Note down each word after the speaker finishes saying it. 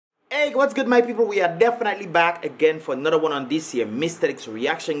Hey, what's good, my people? We are definitely back again for another one on this year Mystelics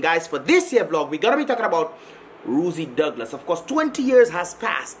reaction, guys. For this year vlog, we're gonna be talking about Rosie Douglas. Of course, 20 years has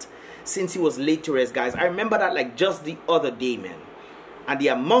passed since he was laid to rest, guys. I remember that like just the other day, man. And the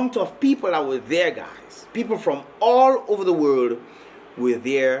amount of people that were there, guys, people from all over the world were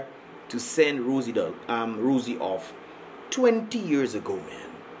there to send Rosie off 20 years ago,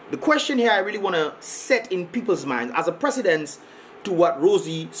 man. The question here I really want to set in people's minds as a precedent to what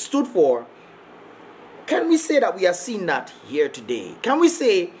Rosie stood for. Can we say that we are seeing that here today? Can we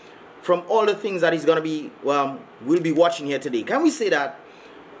say from all the things that he's going to be, we'll be watching here today, can we say that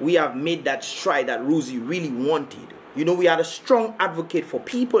we have made that stride that Rosie really wanted? You know, we are a strong advocate for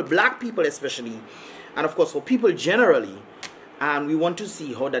people, black people especially, and of course for people generally, and we want to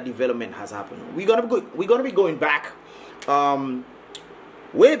see how that development has happened. We're gonna be going back,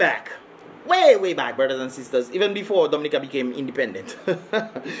 way back, way back, brothers and sisters, even before Dominica became independent.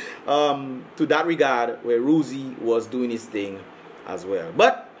 To that regard, where Rosie was doing his thing as well.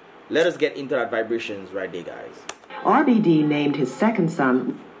 But let us get into that vibrations right there, guys. RBD named his second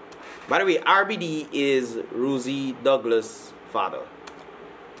son. By the way, RBD is Rosie Douglas' father.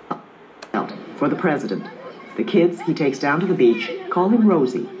 For the president. The kids he takes down to the beach call him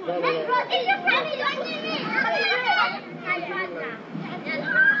Rosie.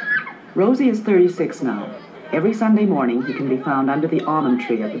 Rosie is 36 now. Every Sunday morning he can be found under the almond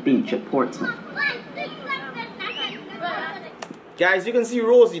tree at the beach at Portsmouth. Guys, you can see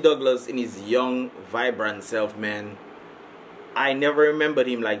Rosie Douglas in his young, vibrant self, man. I never remembered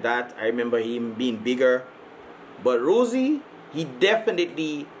him like that. I remember him being bigger. But Rosie, he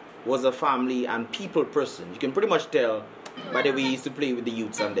definitely was a family and people person. You can pretty much tell by the way he used to play with the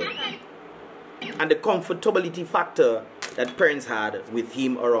youths and them. And the comfortability factor that parents had with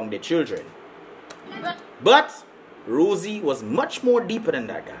him around their children. But Rosie was much more deeper than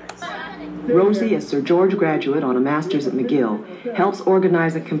that, guys. Rosie, a Sir George graduate on a master's at McGill, helps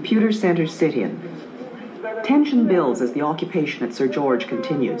organize a computer center sit-in. Tension builds as the occupation at Sir George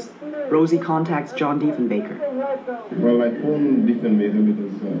continues. Rosie contacts John Diefenbaker. Well, I phoned Diefenbaker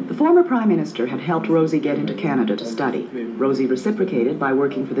because... The former Prime Minister had helped Rosie get into Canada to study. Rosie reciprocated by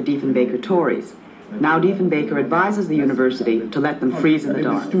working for the Diefenbaker Tories. Now Diefenbaker advises the university to let them freeze in the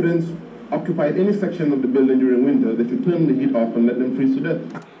dark. If students occupied any section of the building during winter, they should turn the heat off and let them freeze to death.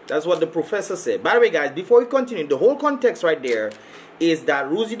 That's what the professor said. By the way, guys, before we continue, the whole context right there is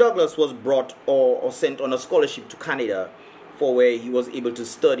that Rosie Douglas was brought or sent on a scholarship to Canada for where he was able to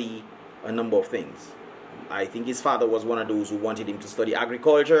study a number of things. I think his father was one of those who wanted him to study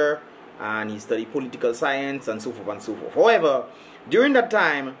agriculture, and he studied political science and so forth and so forth. However, during that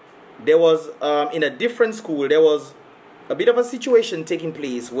time, there was, in a different school, there was a bit of a situation taking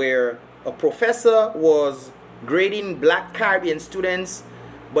place where a professor was grading black Caribbean students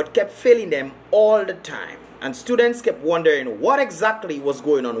but kept failing them all the time. And students kept wondering what exactly was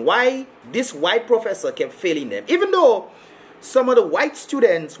going on, why this white professor kept failing them. Even though some of the white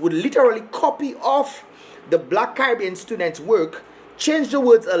students would literally copy off the black Caribbean students' work, change the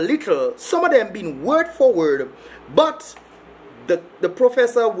words a little, some of them being word for word, but the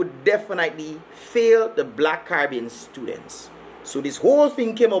professor would definitely fail the black Caribbean students. So this whole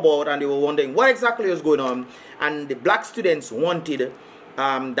thing came about and they were wondering what exactly was going on, and the black students wanted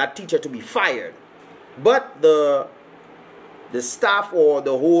that teacher to be fired. But the staff or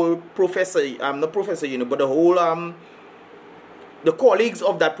the whole professor, not professor, you know, but the whole the colleagues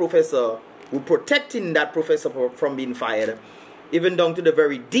of that professor were protecting that professor from being fired, even down to the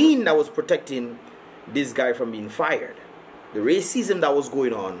very dean that was protecting this guy from being fired. The racism that was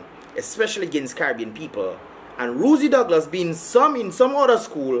going on, especially against Caribbean people, and Rosie Douglas being in some other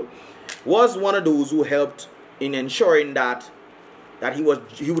school was one of those who helped in ensuring that he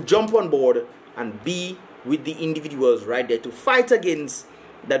would jump on board and be with the individuals right there to fight against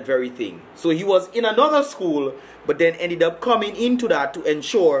that very thing. So he was in another school, but then ended up coming into that to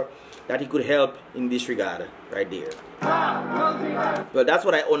ensure that he could help in this regard right there. Well, that's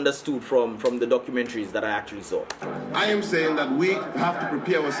what I understood from the documentaries that I actually saw. I am saying that we have to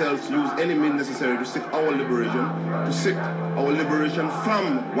prepare ourselves to use any means necessary to seek our liberation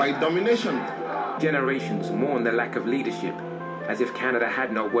from white domination. Generations mourn the lack of leadership, as if Canada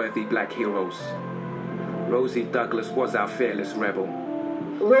had no worthy black heroes. Rosie Douglas was our fearless rebel.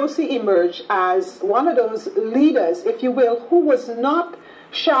 Rosie emerged as one of those leaders, if you will, who was not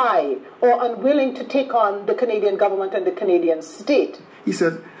shy or unwilling to take on the Canadian government and the Canadian state. He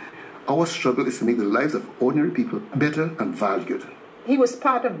said, our struggle is to make the lives of ordinary people better and valued. He was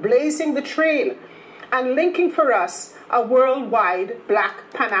part of blazing the trail and linking for us a worldwide black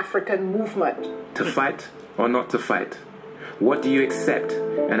Pan-African movement. To fight or not to fight? What do you accept,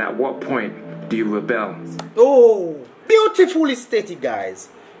 and at what point do you rebel? Oh, beautifully stated, guys.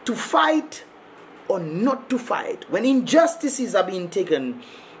 To fight or not to fight. When injustices are being taken,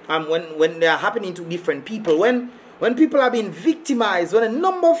 when they are happening to different people, when people are being victimized, when a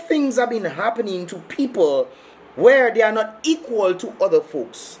number of things have been happening to people where they are not equal to other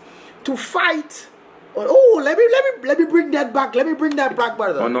folks. To fight, oh, let me bring that back. Let me bring that back,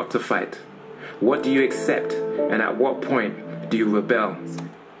 brother. Or not to fight. What do you accept, and at what point do you rebel?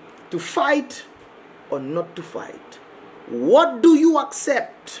 To fight or not to fight. What do you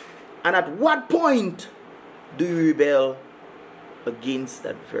accept, and at what point do you rebel against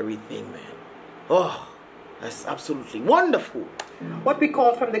that very thing, man? Oh, that's absolutely wonderful. What we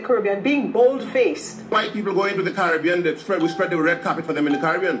call from the Caribbean being bold-faced. White people go into the Caribbean, we spread the red carpet for them in the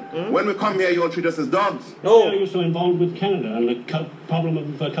Caribbean. When we come here, you all treat us as dogs. No. Why are you so involved with Canada and the problem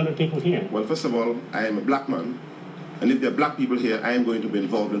of colored people here? Well, first of all, I am a black man. And if there are black people here, I am going to be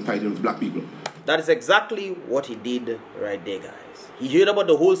involved in fighting with black people. That is exactly what he did right there, guys. He heard about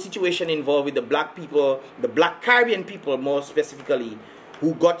the whole situation involved with the black people, the black Caribbean people more specifically,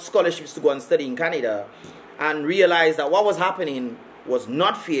 who got scholarships to go and study in Canada, and realized that what was happening was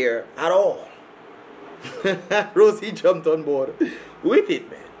not fair at all. Rosie jumped on board with it,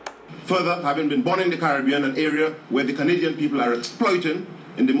 man. Further, having been born in the Caribbean, an area where the Canadian people are exploiting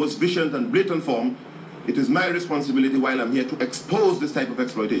in the most vicious and blatant form, it is my responsibility while I'm here to expose this type of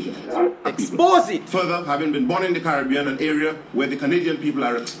exploitation. Expose it! Further, having been born in the Caribbean, an area where the Canadian people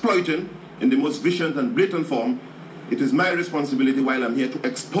are exploiting in the most vicious and blatant form, it is my responsibility while I'm here to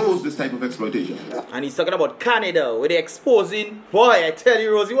expose this type of exploitation. And he's talking about Canada, where they're exposing. Boy, I tell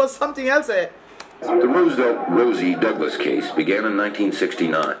you, Rosie, was something else there. The Rosie Douglas case began in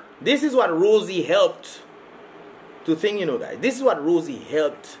 1969. This is what Rosie helped to think, you know, guys. This is what Rosie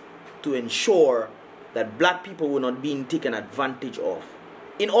helped to ensure that black people were not being taken advantage of.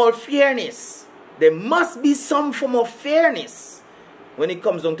 In all fairness, there must be some form of fairness when it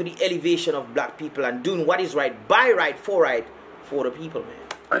comes down to the elevation of black people and doing what is right, by right, for the people,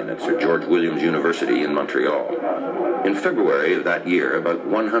 man. At Sir George Williams University in Montreal. In February of that year, about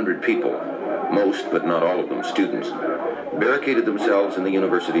 100 people, most but not all of them students, barricaded themselves in the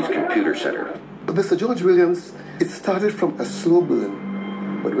university's computer center. Mr. George Williams, it started from a slow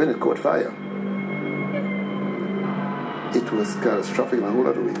burn, but when it caught fire, it was catastrophic in a whole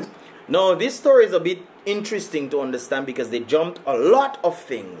lot of ways. Now, this story is a bit interesting to understand because they jumped a lot of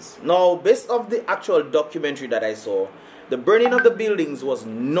things. Now, based off the actual documentary that I saw, the burning of the buildings was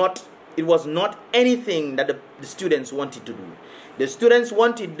not anything that the students wanted to do. The students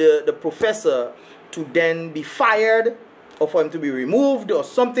wanted the professor to then be fired or for him to be removed or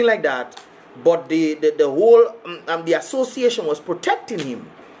something like that. But the whole the association was protecting him.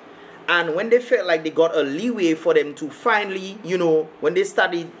 And when they felt like they got a leeway for them to finally, you know, when they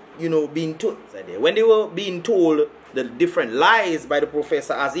started, you know, being told, when they were being told the different lies by the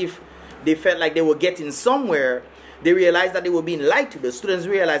professor, as if they felt like they were getting somewhere, they realized that they were being lied to. The students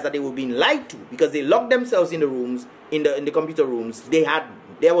realized that they were being lied to because they locked themselves in the rooms, in the computer rooms.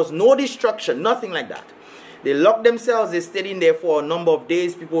 There was no destruction, nothing like that. They locked themselves. They stayed in there for a number of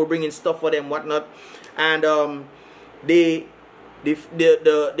days. People were bringing stuff for them, whatnot, and the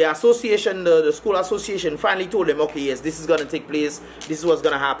association, the school association, finally told them, okay, yes, this is gonna take place. This is what's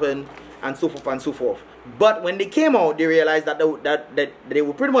gonna happen, and so forth and so forth. But when they came out, they realized that they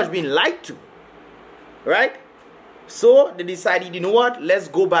were pretty much being lied to, right? So they decided, you know what? Let's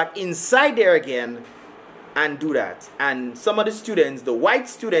go back inside there again and do that. And some of the students, the white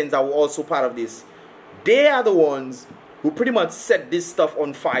students that were also part of this, they are the ones who pretty much set this stuff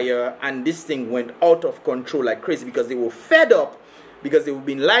on fire, and this thing went out of control like crazy because they were fed up, because they were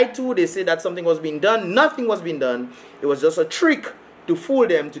being lied to. They said that something was being done. Nothing was being done. It was just a trick to fool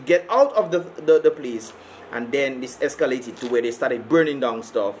them to get out of the place. And then this escalated to where they started burning down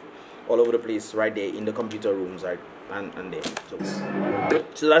stuff all over the place right there in the computer rooms, right? And there.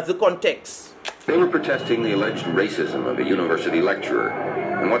 So that's the context. They were protesting the alleged racism of a university lecturer.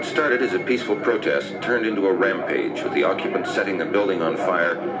 And what started as a peaceful protest turned into a rampage, with the occupants setting the building on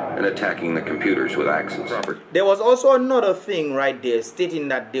fire and attacking the computers with axes. There was also another thing right there stating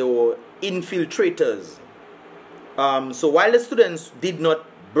that they were infiltrators. So while the students did not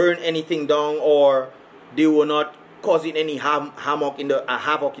burn anything down, or they were not causing any havoc in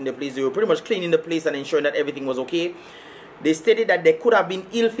the place, they were pretty much cleaning the place and ensuring that everything was okay. They stated that there could have been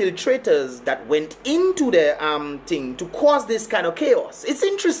infiltrators that went into the thing to cause this kind of chaos. It's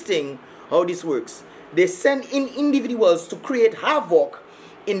interesting how this works. They send in individuals to create havoc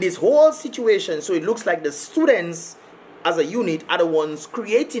in this whole situation, so it looks like the students as a unit are the ones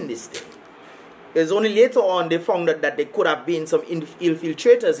creating this thing. It's only later on they found out that there could have been some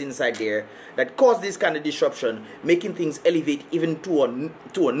infiltrators inside there that caused this kind of disruption, making things elevate even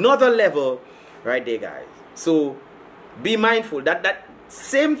to another level right there, guys. So be mindful that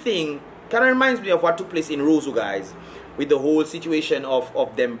same thing kind of reminds me of what took place in Roseau, guys, with the whole situation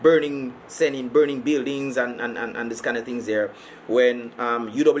of them burning buildings and this kind of things there, when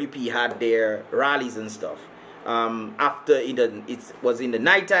UWP had their rallies and stuff. After it was in the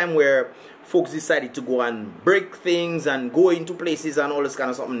nighttime where folks decided to go and break things and go into places and all this kind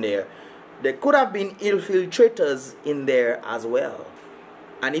of something there. There could have been infiltrators in there as well.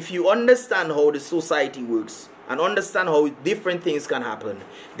 And if you understand how the society works and understand how different things can happen,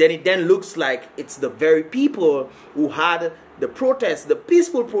 then it then looks like it's the very people who had the protest, the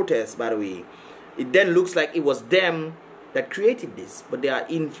peaceful protest, by the way. It then looks like it was them that created this, but there are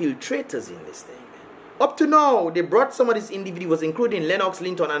infiltrators in this thing. Up to now, they brought some of these individuals, including Lennox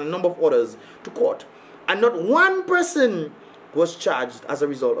Linton and a number of others, to court. And not one person was charged as a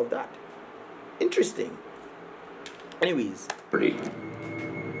result of that. Interesting. Anyways.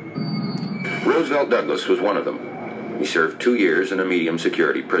 Roosevelt Douglas was one of them. He served 2 years in a medium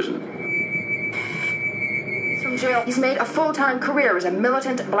security prison. From jail, he's made a full-time career as a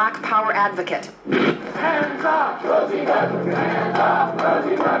militant black power advocate. Hands up, Rosie Douglas! Hands up,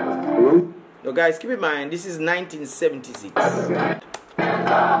 Rosie Douglas! Now guys, keep in mind, this is 1976.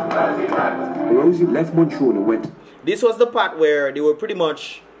 Rosie left Montreal and went. This was the part where they were pretty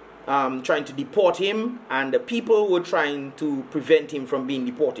much trying to deport him, and the people were trying to prevent him from being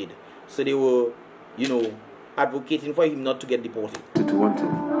deported. So they were, you know, advocating for him not to get deported. To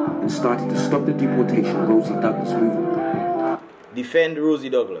Toronto and started to stop the deportation of Rosie Douglas movement. Defend Rosie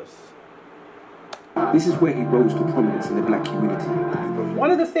Douglas. This is where he rose to prominence in the black community.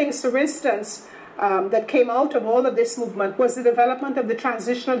 One of the things, for instance, that came out of all of this movement was the development of the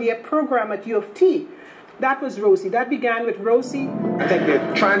transitional year program at U of T. That was Rosie. That began with Rosie. I think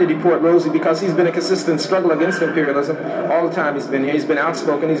they're trying to deport Rosie because he's been a consistent struggle against imperialism all the time. He's been here. He's been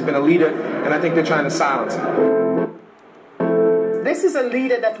outspoken. He's been a leader, and I think they're trying to silence him. This is a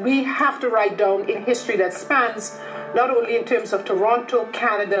leader that we have to write down in history that spans not only in terms of Toronto,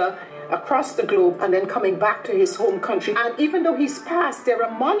 Canada, across the globe, and then coming back to his home country. And even though he's passed, there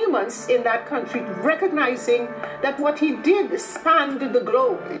are monuments in that country recognizing that what he did spanned the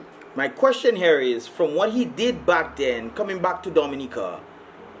globe. My question here is, from what he did back then, coming back to Dominica,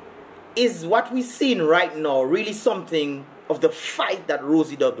 is what we're seeing right now really something of the fight that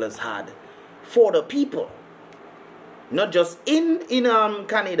Rosie Douglas had for the people? Not just in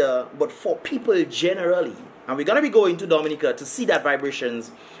Canada, but for people generally. And we're going to be going to Dominica to see that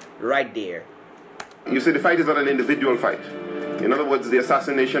vibrations right there. You see, the fight is not an individual fight. In other words, the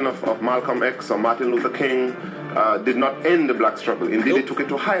assassination of Malcolm X or Martin Luther King did not end the black struggle. Indeed, it took it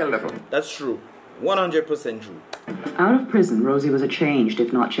to a higher level. That's true. 100% true. Out of prison, Rosie was a changed,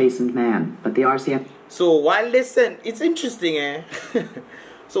 if not chastened man. But the RCF... So while they sent... It's interesting, eh?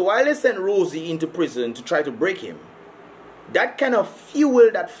 So while they sent Rosie into prison to try to break him, that kind of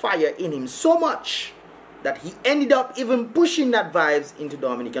fueled that fire in him so much that he ended up even pushing that vibes into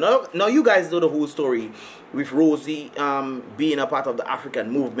Dominica. Now you guys know the whole story with Rosie being a part of the African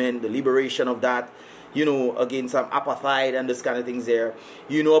movement, the liberation of that, you know, against apartheid and this kind of things there.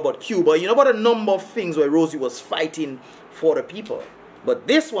 You know about Cuba. You know about a number of things where Rosie was fighting for the people. But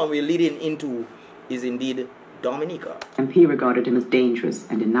this one we're leading into is indeed Dominica. MP regarded him as dangerous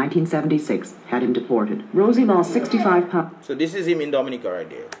and in 1976 had him deported. Rosie lost 65 pounds. So this is him in Dominica right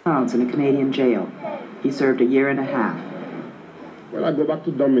there. Pounds in a Canadian jail. He served a year and a half. Well, I go back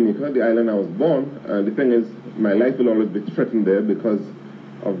to Dominica, the island I was born. The thing is, my life will always be threatened there because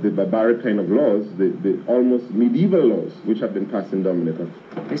of the barbaric kind of laws, the almost medieval laws which have been passed in Dominica.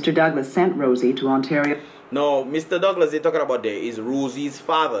 Mr. Douglas sent Rosie to Ontario. No, Mr. Douglas they're talking about there is Rosie's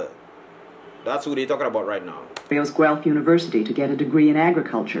father. That's who they're talking about right now. Ontario's Guelph University to get a degree in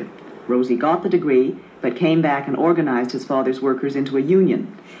agriculture. Rosie got the degree, but came back and organized his father's workers into a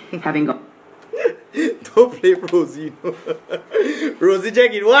union. Having got... Don't play Rosie. Rosie,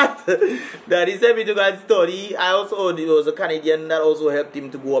 check it. What? That he sent me to go and study. I also, there was a Canadian that also helped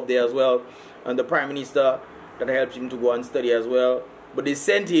him to go up there as well. And the Prime Minister that helped him to go and study as well. But they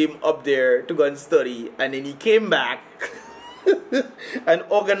sent him up there to go and study. And then he came back and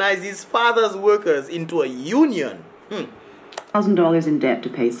organized his father's workers into a union. $1,000 in debt to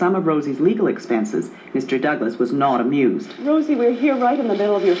pay some of Rosie's legal expenses. Mr. Douglas was not amused. Rosie, we're here right in the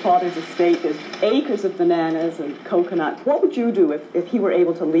middle of your father's estate. There's acres of bananas and coconut. What would you do if he were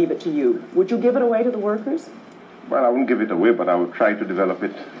able to leave it to you? Would you give it away to the workers? Well, I wouldn't give it away, but I would try to develop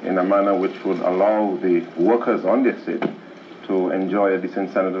it in a manner which would allow the workers on the estate to enjoy a decent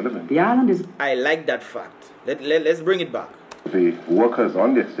standard of living. The island is... I like that fact. Let's bring it back. The workers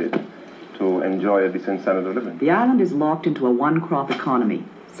on the estate to enjoy a decent standard of living. The island is locked into a one-crop economy,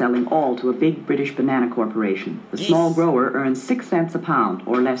 selling all to a big British banana corporation. The small grower earns 6 cents a pound,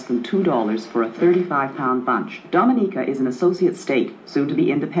 or less than $2 for a 35-pound bunch. Dominica is an associate state, soon to be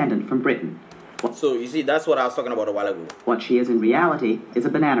independent from Britain. So, you see, that's what I was talking about a while ago. What she is in reality is a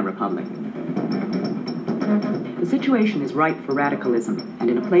banana republic. The situation is ripe for radicalism, and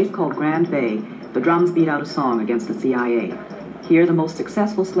in a place called Grand Bay, the drums beat out a song against the CIA. Here, the most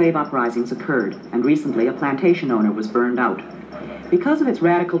successful slave uprisings occurred, and recently a plantation owner was burned out. Because of its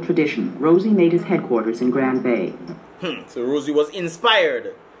radical tradition, Rosie made his headquarters in Grand Bay. So Rosie was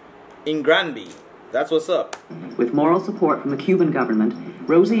inspired in Grand Bay. That's what's up. With moral support from the Cuban government,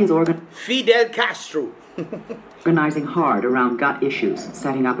 Rosie is Fidel Castro. organizing hard around gut issues,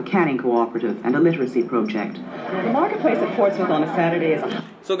 setting up a canning cooperative and a literacy project. The marketplace at Portsmouth on a Saturday is...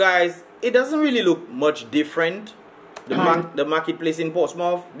 So guys, it doesn't really look much different. The marketplace in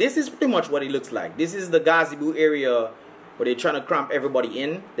Portsmouth, this is pretty much what it looks like. This is the Gazebo area where they're trying to cramp everybody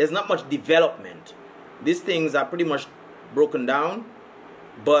in. There's not much development. These things are pretty much broken down.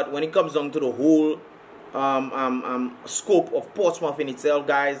 But when it comes down to the whole scope of Portsmouth in itself,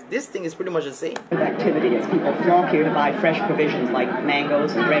 guys, this thing is pretty much the same. Activity as people flock here to buy fresh provisions like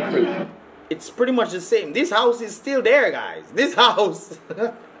mangoes and breadfruit. It's pretty much the same. This house is still there, guys. This house,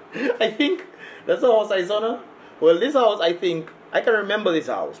 I think that's the house I saw now. Well, this house, I think I can remember this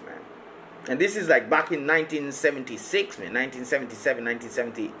house, man. And this is like back in 1976, man, 1977,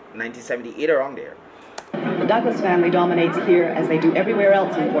 1970, 1978, around there. The Douglas family dominates here as they do everywhere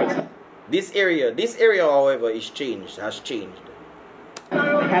else in Portsmouth. This area, however, has changed. They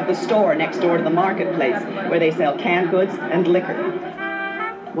have the store next door to the marketplace where they sell canned goods and liquor.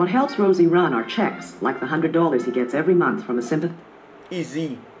 What helps Rosie run are checks, like the $100 he gets every month from a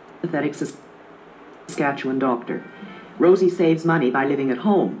sympathetic Saskatchewan doctor. Rosie saves money by living at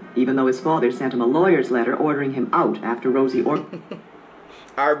home, even though his father sent him a lawyer's letter ordering him out after Rosie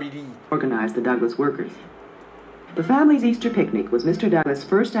organized the Douglas workers. The family's Easter picnic was Mr. Douglas'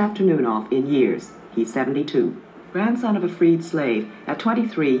 first afternoon off in years. He's 72. Grandson of a freed slave, at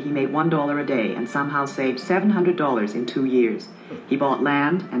 23 he made $1 a day and somehow saved $700 in 2 years. He bought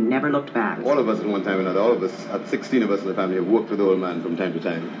land and never looked back. All of us at one time or another, all of us, at 16 of us in the family, have worked with the old man from time to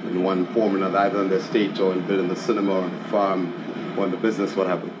time, in one form or another, either on the estate or in building the cinema or on the farm or in the business, what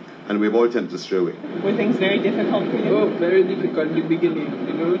happened. And we've all tended to stray away. Were things very difficult for you? Oh, very difficult in the beginning.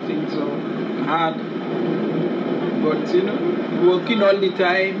 You know, things are hard. But, you know, working all the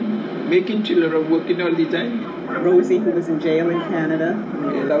time, making children, working all the time. Rosie, who was in jail in Canada.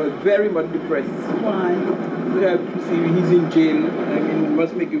 Yes, I was very much depressed. Why? See, he's in jail. I mean, it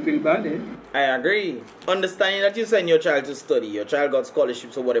must make you feel bad, eh? I agree. Understanding that you send your child to study, your child got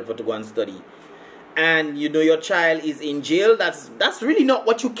scholarships or whatever to go and study, and you know your child is in jail, that's really not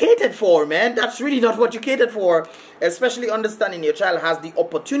what you catered for, man. That's really not what you catered for. Especially understanding your child has the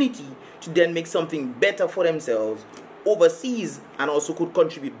opportunity to then make something better for themselves overseas and also could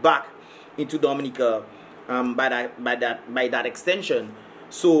contribute back into Dominica by that extension.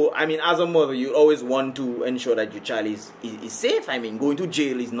 So I mean, as a mother, you always want to ensure that your child is safe. I mean, going to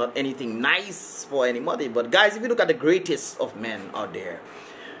jail is not anything nice for any mother. But guys, if you look at the greatest of men out there,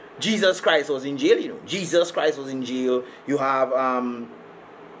 Jesus Christ was in jail, you know. Jesus Christ was in jail. You have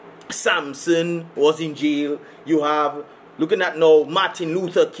Samson was in jail. You have, looking at now, Martin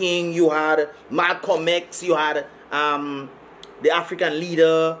Luther King. You had Malcolm X. You had the African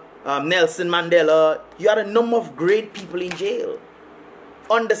leader, Nelson Mandela. You had a number of great people in jail.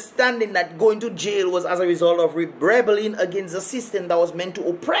 Understanding that going to jail was as a result of rebelling against a system that was meant to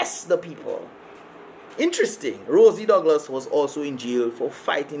oppress the people. Interesting. Rosie Douglas was also in jail for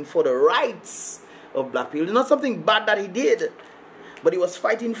fighting for the rights of black people. It's not something bad that he did, but he was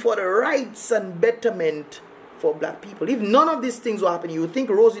fighting for the rights and betterment for black people. If none of these things were happening, you would think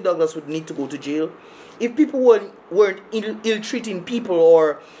Rosie Douglas would need to go to jail. If people weren't ill-treating people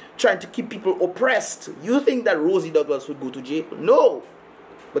or trying to keep people oppressed, you think that Rosie Douglas would go to jail? No.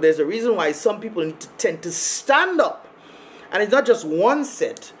 But there's a reason why some people need to tend to stand up. And it's not just one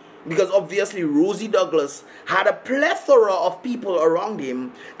set. Because obviously Rosie Douglas had a plethora of people around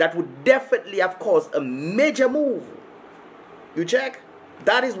him that would definitely have caused a major move. You check?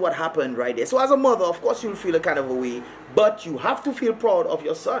 That is what happened right there. So as a mother, of course you'll feel a kind of a way. But you have to feel proud of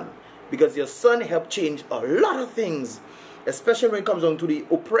your son. Because your son helped change a lot of things. Especially when it comes down to the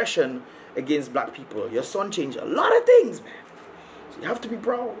oppression against black people. Your son changed a lot of things, man. So you have to be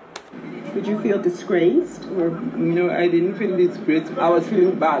proud. Did you feel disgraced? Or? No, I didn't feel disgraced. I was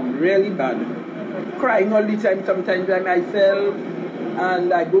feeling bad, really bad. Crying all the time, sometimes by myself.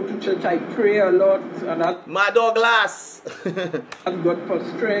 And I go to church, I pray a lot. And my Douglas! I've got for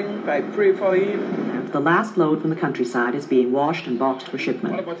strength, I pray for him. The last load from the countryside is being washed and boxed for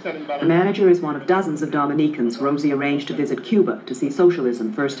shipment. The manager is one of dozens of Dominicans Rosie arranged to visit Cuba to see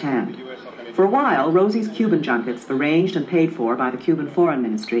socialism firsthand. For a while, Rosie's Cuban junkets, arranged and paid for by the Cuban Foreign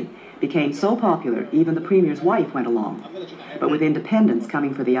Ministry, became so popular even the Premier's wife went along. But with independence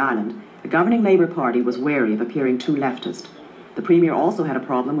coming for the island, the governing Labour Party was wary of appearing too leftist. The Premier also had a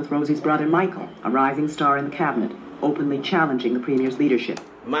problem with Rosie's brother Michael, a rising star in the cabinet, openly challenging the Premier's leadership.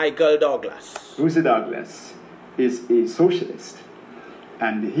 Michael Douglas. Rosie Douglas is a socialist,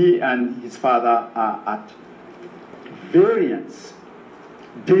 and he and his father are at variance,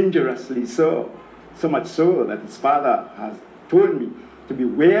 dangerously so. So much so that his father has told me to be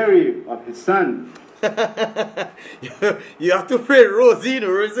wary of his son. You have to pray Rosie,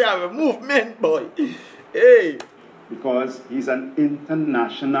 Rosie have a movement, boy. Hey. Because he's an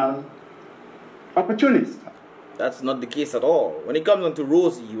international opportunist. That's not the case at all. When it comes on to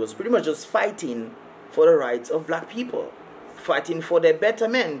Rosie, he was pretty much just fighting for the rights of black people. Fighting for their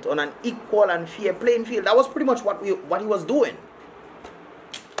betterment on an equal and fair playing field. That was pretty much what he was doing.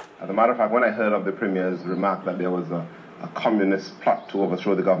 As a matter of fact, when I heard of the Premier's remark that there was a communist plot to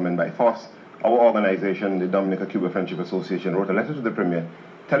overthrow the government by force, our organization, the Dominica Cuba Friendship Association, wrote a letter to the Premier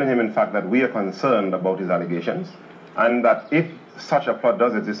telling him, in fact, that we are concerned about his allegations and that if such a plot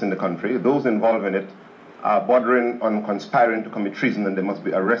does exist in the country, those involved in it are bordering on conspiring to commit treason, and they must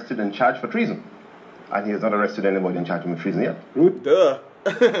be arrested and charged for treason. And he has not arrested anybody and charged him with treason yet. Duh.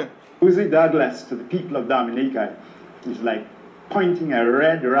 Rosie Douglas to the people of Dominica is like pointing a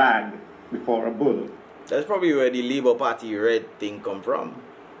red rag before a bull. That's probably where the Labour Party red thing come from.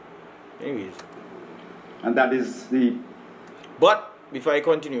 Anyways. And that is the... But, before I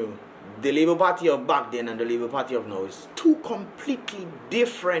continue, the Labour Party of back then and the Labour Party of now is two completely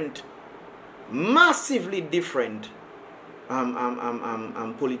different, massively different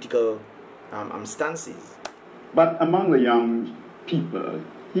political stances. But among the young people,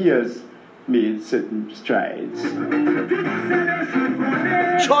 he has made certain strides.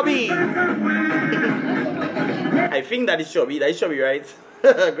 Chubby! I think that is Chubby. That is Chubby, right?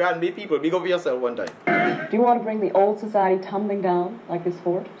 Granby people, big up yourself one time. Do you want to bring the old society tumbling down like this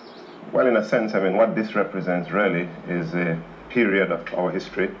fort? Well, in a sense, I mean, what this represents really is a period of our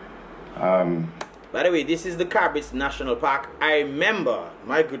history. By the way, this is the Carbis National Park. I remember,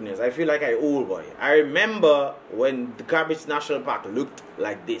 my goodness, I feel like I'm old boy. I remember when the Carbis National Park looked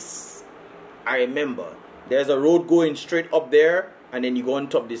like this. I remember. There's a road going straight up there, and then you go on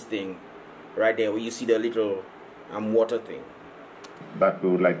top of this thing, right there, where you see the little water thing. That we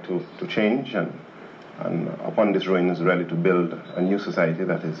would like to change, and upon these ruins, really to build a new society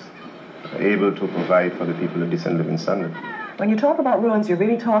that is able to provide for the people a decent living standard. When you talk about ruins, you're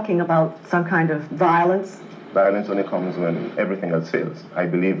really talking about some kind of violence? Violence only comes when everything else fails. I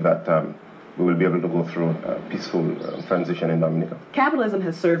believe that we will be able to go through a peaceful transition in Dominica. Capitalism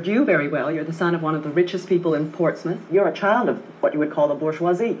has served you very well. You're the son of one of the richest people in Portsmouth. You're a child of what you would call the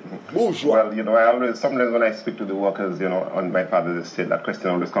bourgeoisie. Bourgeois. Well, you know, I always, sometimes when I speak to the workers, you know, on my father's estate, that question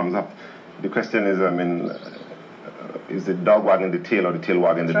always comes up. The question is, I mean, is the dog wagging the tail or the tail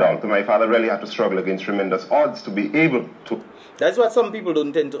wagging the dog? So my father really had to struggle against tremendous odds to be able to... That's what some people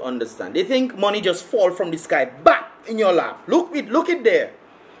don't tend to understand. They think money just fall from the sky, bap, in your lap. Look it there.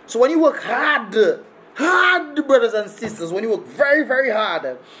 So when you work hard, brothers and sisters, when you work very, very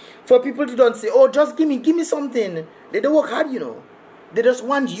hard, for people to don't say, oh, just give me something. They don't work hard, you know. They just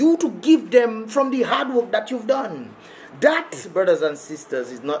want you to give them from the hard work that you've done. That, brothers and sisters,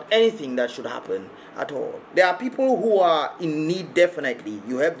 is not anything that should happen at all. There are people who are in need, definitely.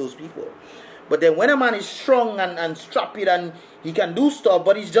 You help those people. But then when a man is strong and strappy and he can do stuff,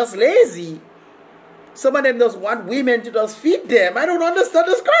 but he's just lazy, some of them just want women to just feed them. I don't understand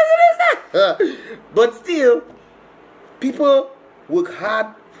this craziness. But still, people work hard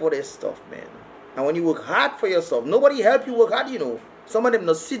for their stuff, man. And when you work hard for yourself, nobody help you work hard, you know. Some of them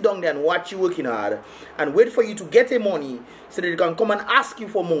just sit down there and watch you working hard and wait for you to get a money so that they can come and ask you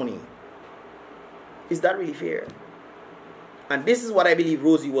for money. Is that really fair? And this is what I believe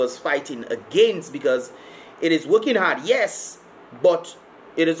Rosie was fighting against, because it is working hard, yes, but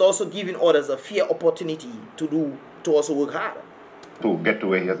it is also giving others a fair opportunity to also work hard. To get to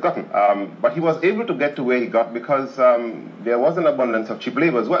where he has gotten. But he was able to get to where he got because there was an abundance of cheap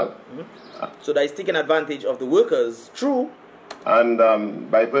labor as well. Mm-hmm. So that is taking advantage of the workers, true. And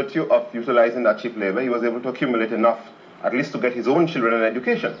by virtue of utilizing that cheap labor, he was able to accumulate enough at least to get his own children an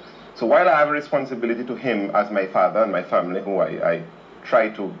education. So while I have a responsibility to him as my father and my family, who I try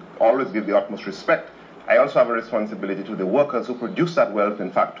to always give the utmost respect, I also have a responsibility to the workers who produce that wealth,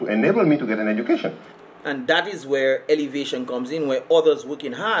 in fact, to enable me to get an education. And that is where elevation comes in, where others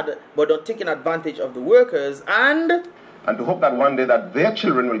working hard but not taking advantage of the workers and to hope that one day that their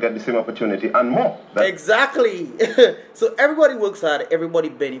children will get the same opportunity and more. Exactly. So everybody works hard, everybody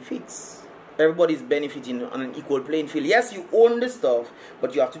benefits. Everybody's benefiting on an equal playing field. Yes, you own the stuff,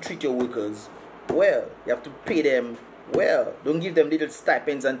 but you have to treat your workers well. You have to pay them well. Don't give them little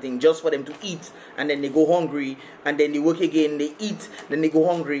stipends and things just for them to eat, and then they go hungry, and then they work again, they eat, then they go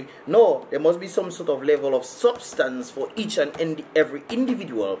hungry. No, there must be some sort of level of substance for each and every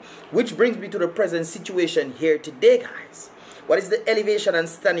individual, which brings me to the present situation here today, guys. What is the elevation and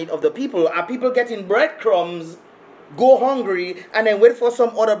standing of the people? Are people getting breadcrumbs, go hungry, and then wait for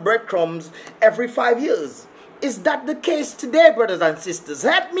some other breadcrumbs every 5 years? Is that the case today, brothers and sisters?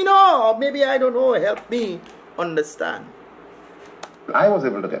 Help me know. Maybe I don't know. Help me understand. I was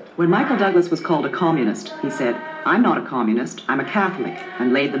able to get. When Michael Douglas was called a communist, he said, "I'm not a communist, I'm a Catholic,"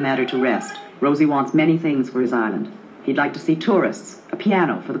 and laid the matter to rest. Rosie wants many things for his island. He'd like to see tourists, a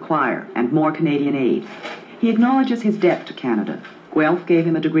piano for the choir, and more Canadian aid. He acknowledges his debt to Canada. Guelph gave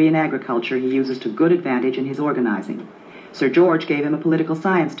him a degree in agriculture he uses to good advantage in his organizing. Sir George gave him a political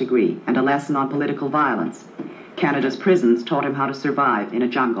science degree and a lesson on political violence. Canada's prisons taught him how to survive in a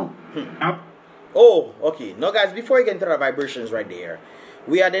jungle. Oh, okay. Now, guys, before we get into the vibrations right there,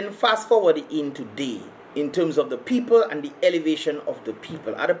 we are then fast forwarding in today in terms of the people and the elevation of the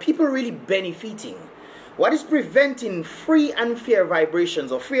people. Are the people really benefiting? What is preventing free and fair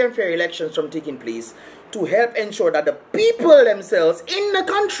vibrations or free and fair elections from taking place to help ensure that the people themselves in the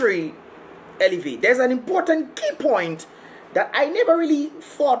country elevate? There's an important key point that I never really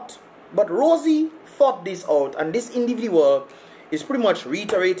thought, but Rosie thought this out, and this individual is pretty much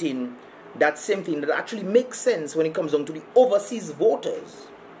reiterating that same thing that actually makes sense when it comes down to the overseas voters.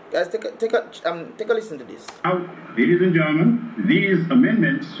 Guys, take a listen to this. Now, ladies and gentlemen, these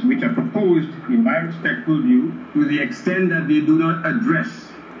amendments which are proposed, in my respectful view, to the extent that they do not address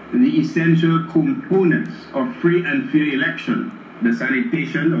the essential components of free and fair election, the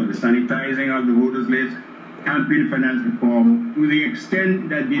sanitation or the sanitizing of the voters list, campaign finance reform, to the extent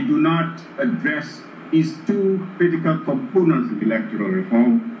that they do not address these two critical components of electoral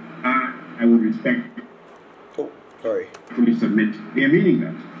reform, I would fully submit their meaning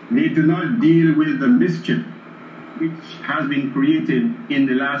that they do not deal with the mischief which has been created in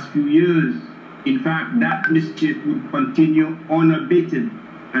the last few years. In fact, that mischief would continue unabated,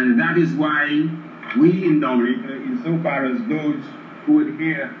 and that is why we in Dominica, insofar as those who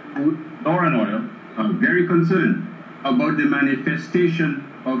adhere to law and order, are very concerned about the manifestation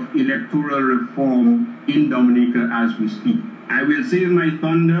of electoral reform in Dominica as we speak. I will save my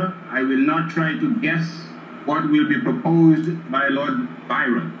thunder. I will not try to guess what will be proposed by Lord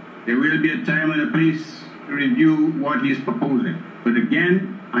Byron. There will be a time and a place to review what he is proposing. But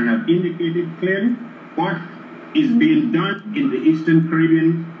again, I have indicated clearly what is being done in the Eastern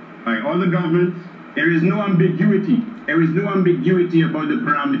Caribbean by all the governments. There is no ambiguity. There is no ambiguity about the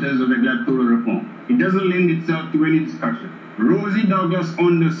parameters of electoral reform. It doesn't lend itself to any discussion. Rosie Douglas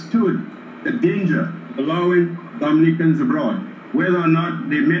understood the danger of allowing Dominicans abroad, whether or not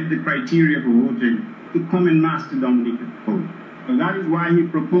they met the criteria for voting, to come in mass to Dominica to vote. And that is why he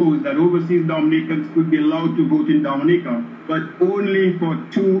proposed that overseas Dominicans could be allowed to vote in Dominica, but only for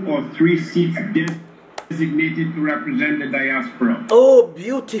 2 or 3 seats designated to represent the diaspora. Oh,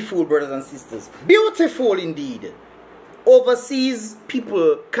 beautiful, brothers and sisters. Beautiful indeed. Overseas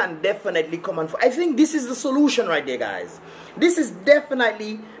people can definitely come and vote. I think this is the solution right there, guys. This is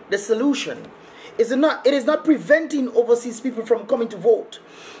definitely the solution. It is not preventing overseas people from coming to vote.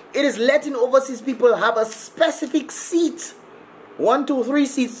 It is letting overseas people have a specific seat, 1, 2, 3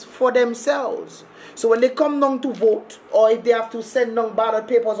 seats for themselves. So when they come down to vote, or if they have to send down ballot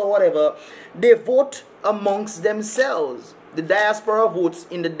papers or whatever, they vote amongst themselves. The diaspora votes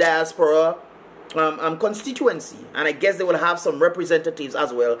in the diaspora constituency, and I guess they will have some representatives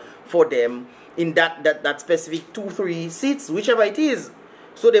as well for them in that specific 2, 3 seats, whichever it is.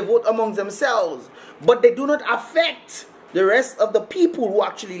 So they vote amongst themselves, but they do not affect the rest of the people who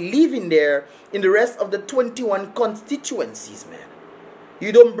actually live in there in the rest of the 21 constituencies, man.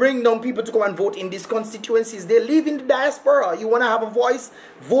 You don't bring down people to come and vote in these constituencies. They live in the diaspora. You want to have a voice?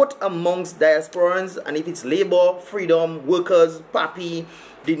 Vote amongst diasporans. And if it's Labor, Freedom, Workers, Papi,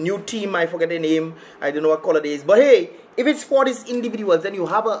 the new team, I forget the name, I don't know what color it is. But hey, if it's for these individuals, then you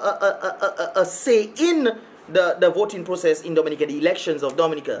have a say in the voting process in Dominica, the elections of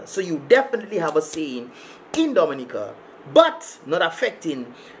Dominica. So you definitely have a say in Dominica but not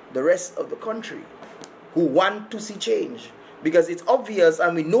affecting the rest of the country who want to see change. Because it's obvious,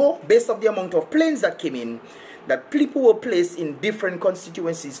 and we know based on the amount of planes that came in, that people were placed in different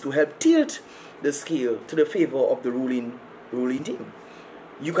constituencies to help tilt the scale to the favor of the ruling team.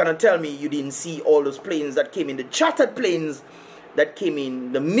 You cannot tell me you didn't see all those planes that came in, the chartered planes that came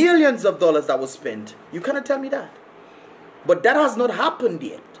in, the millions of dollars that was spent. You cannot tell me that. But that has not happened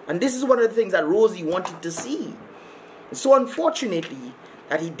yet. And this is one of the things that Rosie wanted to see. So unfortunately,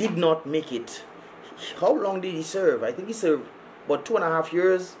 that he did not make it. How long did he serve? I think he served about 2.5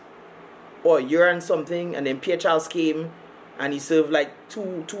 years or a year and something. And then Pierre Charles came and he served like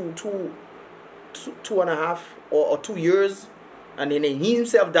two and a half or 2 years. And then he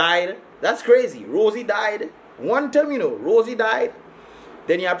himself died. That's crazy. Rosie died. One term, you know, Rosie died.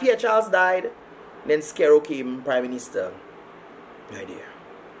 Then your Pierre Charles died. Then Skero came Prime Minister. Right there.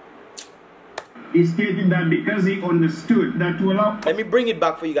 He stated that because he understood that to allow... Let me bring it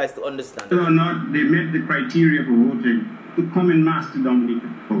back for you guys to understand. Whether or not they met the criteria for voting to come in mass to Dominica.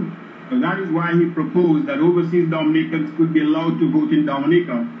 So that is why he proposed that overseas Dominicans could be allowed to vote in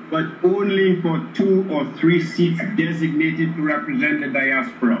Dominica, but only for 2 or 3 seats designated to represent the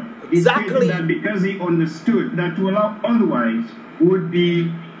diaspora. Exactly. He stated that because he understood that to allow otherwise would be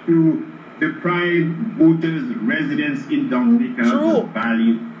to deprive voters, residents in Dominica of the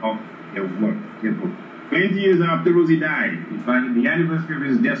value of their work. 20 years after Rosie died, in fact, the anniversary of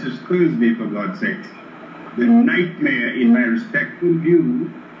his death is Thursday, for God's sake. The nightmare, in my respectful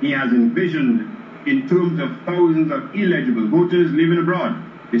view, he has envisioned in terms of thousands of illegible voters living abroad,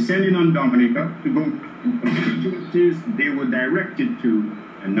 descending on Dominica to vote in constituencies they were directed to.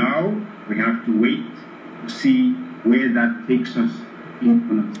 And now we have to wait to see where that takes us in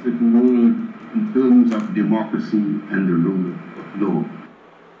an uncertain world in terms of democracy and the rule of law.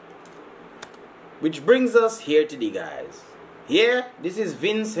 Which brings us here today, guys. Here, this is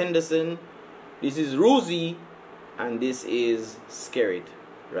Vince Henderson, this is Rosie, and this is Skerrit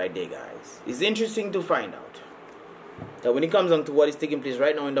right there, guys. It's interesting to find out that when it comes down to what is taking place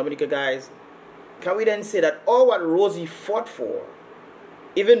right now in Dominica, guys, can we then say that all what Rosie fought for,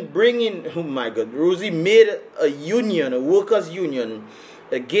 even bringing, oh my God, Rosie made a union, a workers' union,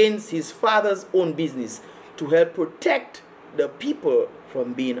 against his father's own business to help protect the people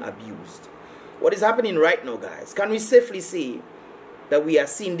from being abused. What is happening right now, guys? Can we safely say that we are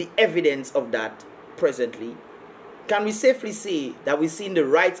seeing the evidence of that presently? Can we safely say that we're seeing the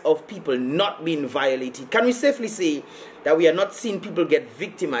rights of people not being violated? Can we safely say that we are not seeing people get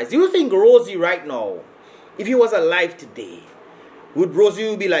victimized? Do you think Rosie right now, if he was alive today, would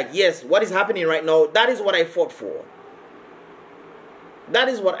Rosie be like, yes, what is happening right now, that is what I fought for. That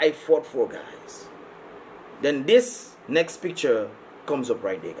is what I fought for, guys. Then this next picture comes up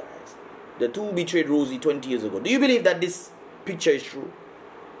right there, guys. The two who betrayed Rosie 20 years ago. Do you believe that this picture is true?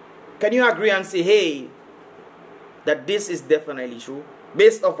 Can you agree and say, hey, that this is definitely true?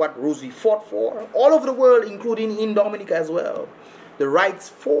 Based off what Rosie fought for, all over the world, including in Dominica as well. The rights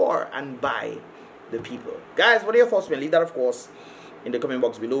for and by the people. Guys, what are your thoughts? Leave that, of course, in the comment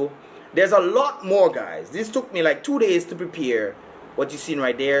box below. There's a lot more, guys. This took me like 2 days to prepare what you've seen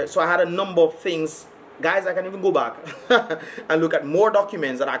right there. So I had a number of things. Guys, I can even go back and look at more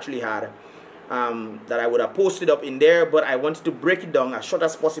documents that I actually had. That I would have posted up in there, but I wanted to break it down as short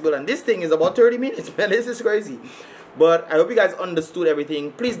as possible, and this thing is about 30 minutes, man. This is crazy. But I hope you guys understood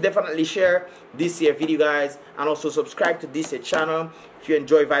everything. Please definitely share this here video, guys, and also subscribe to this here channel if you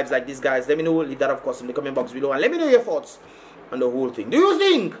enjoy vibes like this, guys. Let me know. Leave that, of course, in the comment box below, and let me know your thoughts on the whole thing. Do you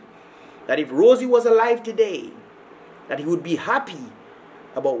think that if Rosie was alive today, that he would be happy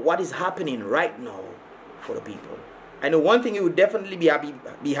about what is happening right now for the people? I know one thing he would definitely be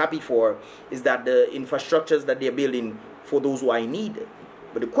happy for is that the infrastructures that they're building for those who are in need.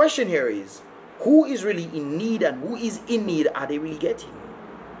 But the question here is, who is really in need and who is in need are they really getting?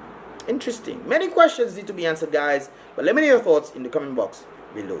 Interesting. Many questions need to be answered, guys. But let me know your thoughts in the comment box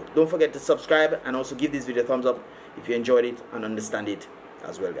below. Don't forget to subscribe and also give this video a thumbs up if you enjoyed it and understand it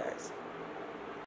as well, guys.